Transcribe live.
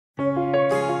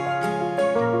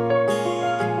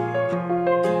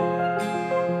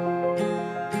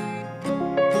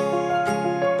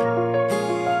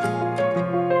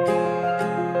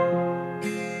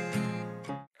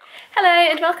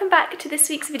welcome back to this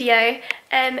week's video.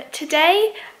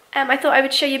 Today I thought I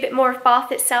would show you a bit more of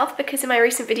Bath itself, because in my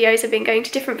recent videos I've been going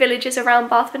to different villages around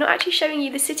Bath but not actually showing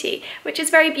you the city, which is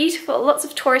very beautiful. Lots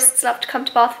of tourists love to come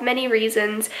to Bath for many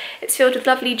reasons. It's filled with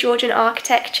lovely Georgian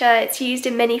architecture, it's used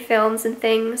in many films and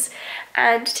things,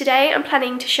 and today I'm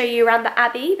planning to show you around the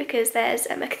Abbey because there's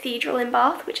a cathedral in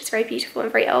Bath which is very beautiful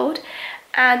and very old,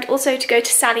 and also to go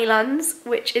to Sally Lunn's,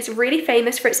 which is really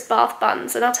famous for its Bath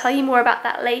buns, and I'll tell you more about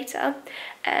that later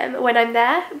when I'm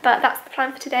there, but that's the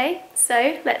plan for today,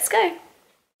 so let's go.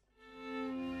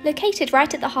 Located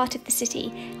right at the heart of the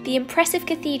city, the impressive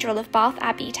cathedral of Bath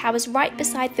Abbey towers right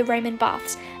beside the Roman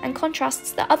baths and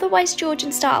contrasts the otherwise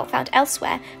Georgian style found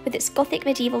elsewhere with its Gothic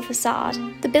medieval facade.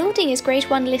 The building is Grade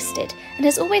 1 listed and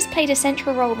has always played a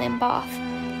central role in Bath.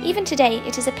 Even today,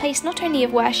 it is a place not only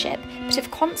of worship, but of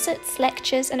concerts,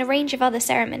 lectures, and a range of other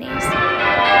ceremonies.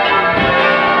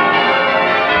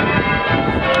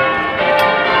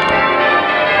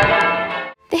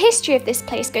 The history of this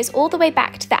place goes all the way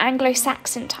back to the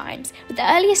Anglo-Saxon times, with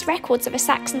the earliest records of a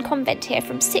Saxon convent here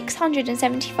from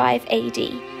 675 AD.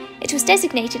 It was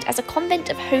designated as a convent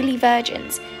of holy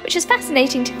virgins, which is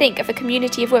fascinating to think of a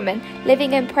community of women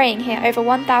living and praying here over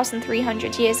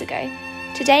 1,300 years ago.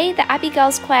 Today, the Abbey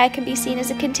Girls' Choir can be seen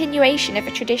as a continuation of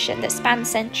a tradition that spans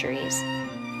centuries.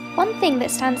 One thing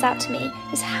that stands out to me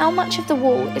is how much of the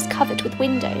wall is covered with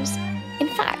windows. In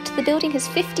fact, the building has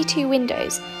 52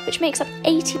 windows, which makes up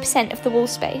 80% of the wall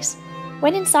space.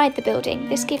 When inside the building,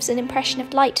 this gives an impression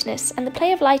of lightness, and the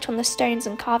play of light on the stones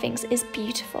and carvings is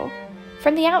beautiful.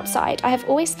 From the outside, I have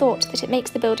always thought that it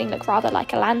makes the building look rather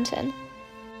like a lantern.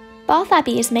 Bath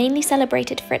Abbey is mainly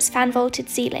celebrated for its fan-vaulted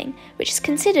ceiling, which is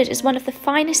considered as one of the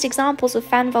finest examples of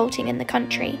fan vaulting in the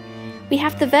country. We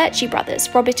have the Virtue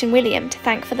brothers, Robert and William, to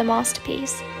thank for the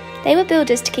masterpiece. They were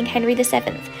builders to King Henry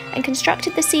VII and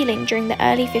constructed the ceiling during the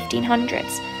early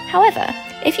 1500s. However,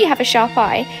 if you have a sharp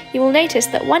eye, you will notice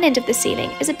that one end of the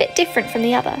ceiling is a bit different from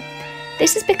the other.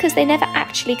 This is because they never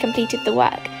actually completed the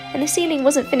work, and the ceiling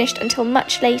wasn't finished until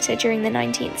much later during the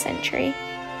 19th century.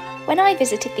 When I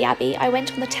visited the Abbey, I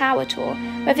went on the tower tour,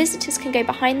 where visitors can go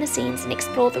behind the scenes and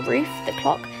explore the roof, the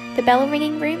clock, the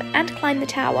bell-ringing room, and climb the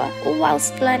tower, all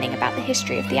whilst learning about the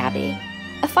history of the Abbey.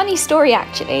 A funny story,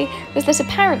 actually, was that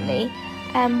apparently,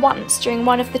 once during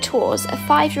one of the tours, a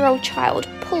 5-year-old child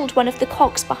pulled one of the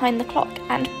cogs behind the clock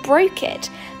and broke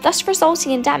it, thus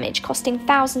resulting in damage costing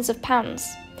thousands of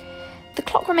pounds. The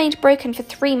clock remained broken for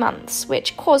 3 months,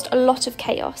 which caused a lot of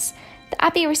chaos. The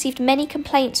Abbey received many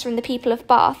complaints from the people of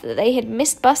Bath that they had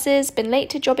missed buses, been late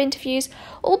to job interviews,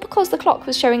 all because the clock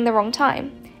was showing the wrong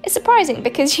time. It's surprising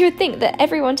because you would think that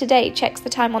everyone today checks the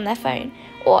time on their phone,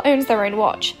 or owns their own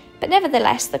watch, but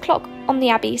nevertheless the clock on the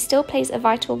Abbey still plays a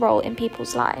vital role in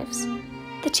people's lives.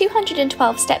 The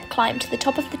 212-step climb to the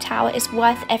top of the tower is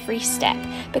worth every step,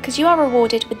 because you are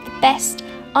rewarded with the best,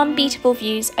 unbeatable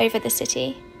views over the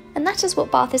city. And that is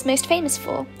what Bath is most famous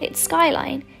for, its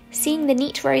skyline. Seeing the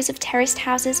neat rows of terraced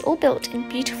houses all built in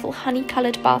beautiful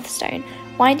honey-coloured Bath stone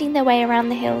winding their way around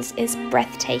the hills is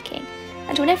breathtaking,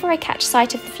 and whenever I catch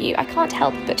sight of the view I can't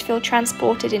help but feel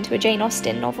transported into a Jane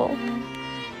Austen novel.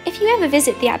 If you ever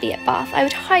visit the Abbey at Bath, I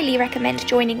would highly recommend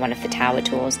joining one of the tower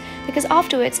tours, because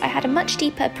afterwards I had a much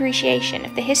deeper appreciation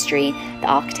of the history, the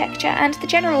architecture and the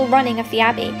general running of the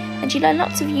Abbey, and you learn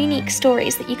lots of unique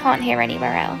stories that you can't hear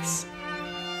anywhere else.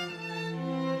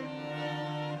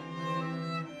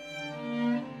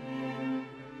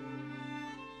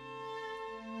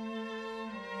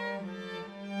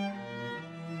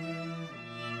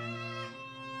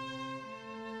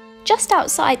 Just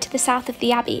outside to the south of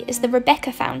the Abbey is the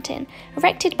Rebecca Fountain,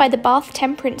 erected by the Bath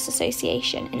Temperance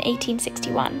Association in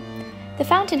 1861. The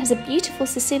fountain has a beautiful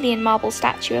Sicilian marble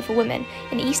statue of a woman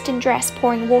in Eastern dress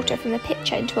pouring water from a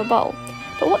pitcher into a bowl.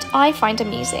 But what I find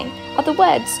amusing are the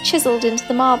words chiselled into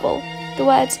the marble. The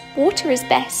words, "Water is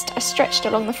best," are stretched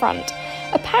along the front.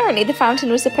 Apparently the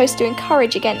fountain was supposed to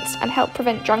encourage against and help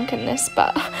prevent drunkenness,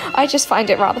 but I just find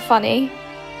it rather funny.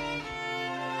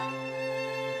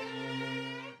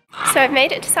 So I've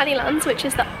made it to Sally Lunn's, which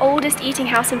is the oldest eating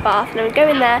house in Bath, and I'm going to go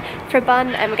in there for a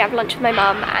bun and we're going to have lunch with my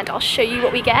mum, and I'll show you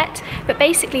what we get. But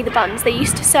basically the buns, they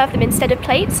used to serve them instead of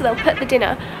plates, so they'll put the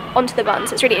dinner onto the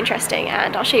buns. It's really interesting,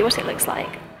 and I'll show you what it looks like.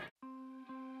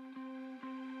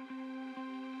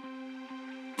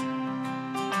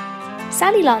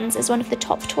 Sally Lunn's is one of the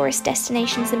top tourist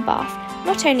destinations in Bath,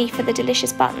 not only for the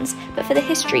delicious buns, but for the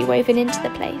history woven into the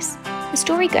place. The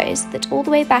story goes that all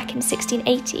the way back in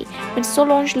 1680, when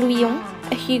Solange Louillon,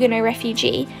 a Huguenot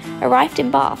refugee, arrived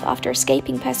in Bath after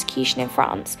escaping persecution in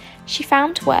France, she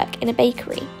found work in a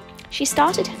bakery. She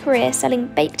started her career selling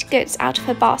baked goods out of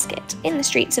her basket in the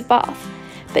streets of Bath.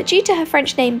 but due to her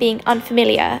French name being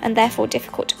unfamiliar and therefore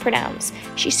difficult to pronounce,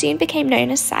 she soon became known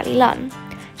as Sally Lunn.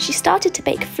 She started to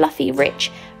bake fluffy,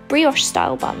 rich,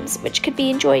 brioche-style buns, which could be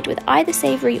enjoyed with either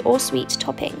savoury or sweet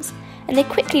toppings, and they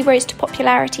quickly rose to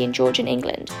popularity in Georgian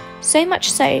England, so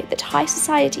much so that high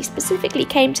society specifically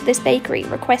came to this bakery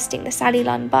requesting the Sally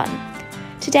Lunn bun.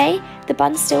 Today, the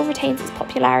bun still retains its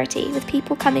popularity, with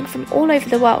people coming from all over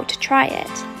the world to try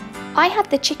it. I had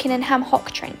the chicken and ham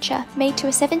hock trencher, made to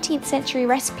a 17th century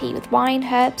recipe with wine,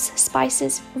 herbs,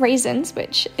 spices, raisins,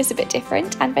 which is a bit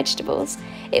different, and vegetables.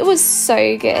 It was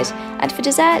so good, and for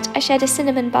dessert I shared a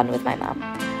cinnamon bun with my mum.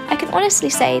 I can honestly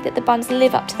say that the buns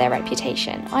live up to their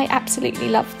reputation. I absolutely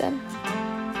love them.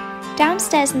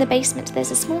 Downstairs in the basement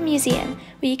there's a small museum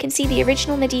where you can see the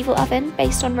original medieval oven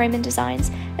based on Roman designs,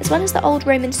 as well as the old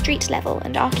Roman street level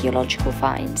and archaeological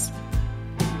finds.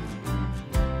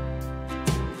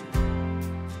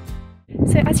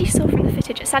 So as you saw from the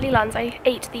footage at Sally Lunn's, I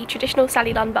ate the traditional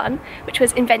Sally Lunn bun, which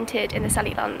was invented in the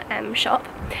Sally Lunn shop.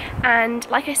 And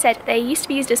like I said, they used to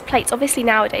be used as plates. Obviously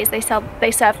nowadays they serve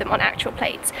them on actual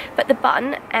plates, but the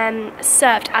bun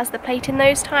served as the plate in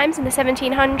those times, in the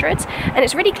 1700s. And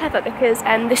it's really clever because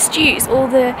the stews, all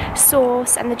the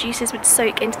sauce and the juices would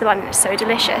soak into the bun, and it's so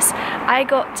delicious. I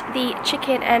got the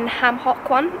chicken and ham hock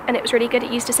one, and it was really good.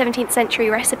 It used a 17th century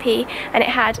recipe, and it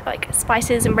had like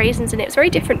spices and raisins, and it was very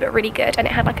different but really good. And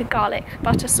it had like a garlic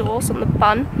butter sauce on the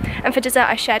bun. And for dessert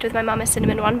I shared with my mum a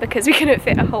cinnamon one because we couldn't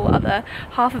fit a whole other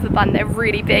half of a bun. They're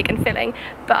really big and filling,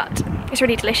 but it's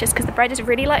really delicious because the bread is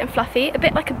really light and fluffy, a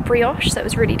bit like a brioche, so it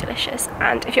was really delicious.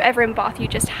 And if you're ever in Bath, you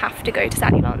just have to go to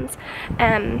Sally Lunn's.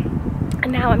 And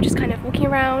now I'm just kind of walking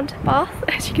around Bath,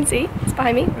 as you can see, it's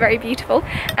behind me, very beautiful,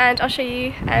 and I'll show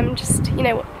you just, you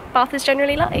know, what Bath is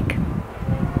generally like.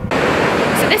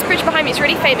 So this bridge behind me is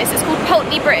really famous. It's called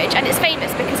Pulteney Bridge, and it's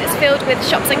famous because it's filled with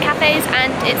shops and cafes,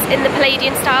 and it's in the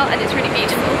Palladian style, and it's really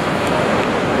beautiful.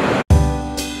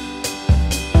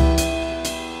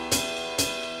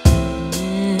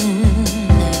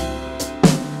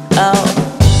 Oh,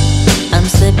 I'm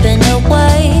slipping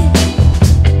away,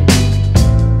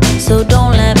 so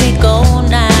don't let me go,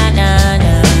 nah, nah,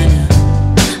 nah, nah.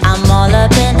 I'm all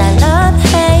up in that love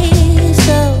haze,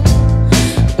 so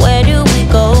where do we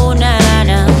go now?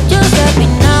 Just let me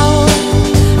know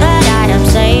that I am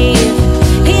safe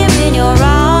here in your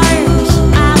arms.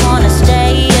 I wanna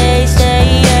stay,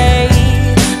 stay.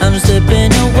 I'm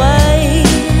slipping away,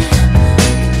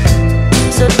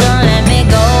 so don't let me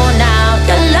go now.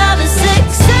 Your love is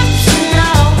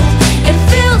exceptional, it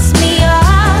fills me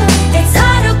up, it's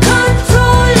out of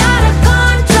control, out of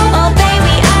control. Oh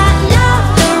baby, I love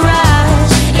the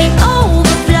rush, it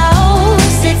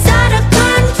overflows, it's out of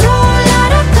control,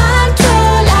 out of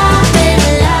control. I'm in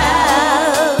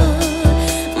love,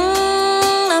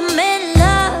 I'm in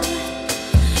love,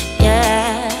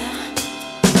 yeah.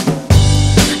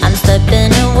 I'm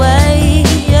slipping away,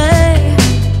 yeah.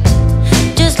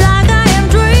 Just like I am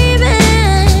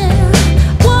dreaming,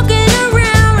 walking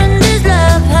around in this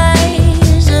love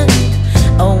haze.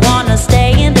 I wanna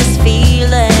stay in this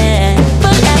feeling,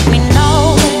 but let me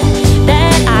know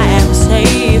that I am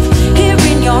safe here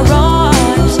in your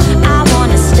arms. I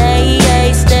wanna stay,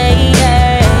 stay.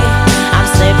 I'm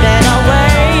slipping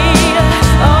away,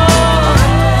 oh,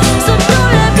 so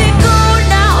don't let me go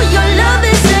now. Your love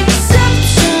is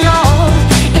exceptional,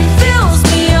 it fills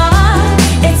me up,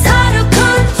 it's out of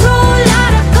control,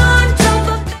 out of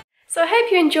control. So I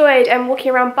hope you enjoyed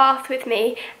walking around Bath with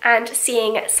me and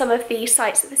seeing some of the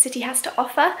sights that the city has to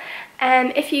offer.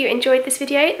 If you enjoyed this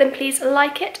video, then please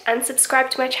like it and subscribe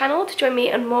to my channel to join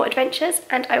me on more adventures,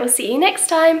 and I will see you next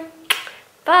time.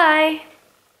 Bye!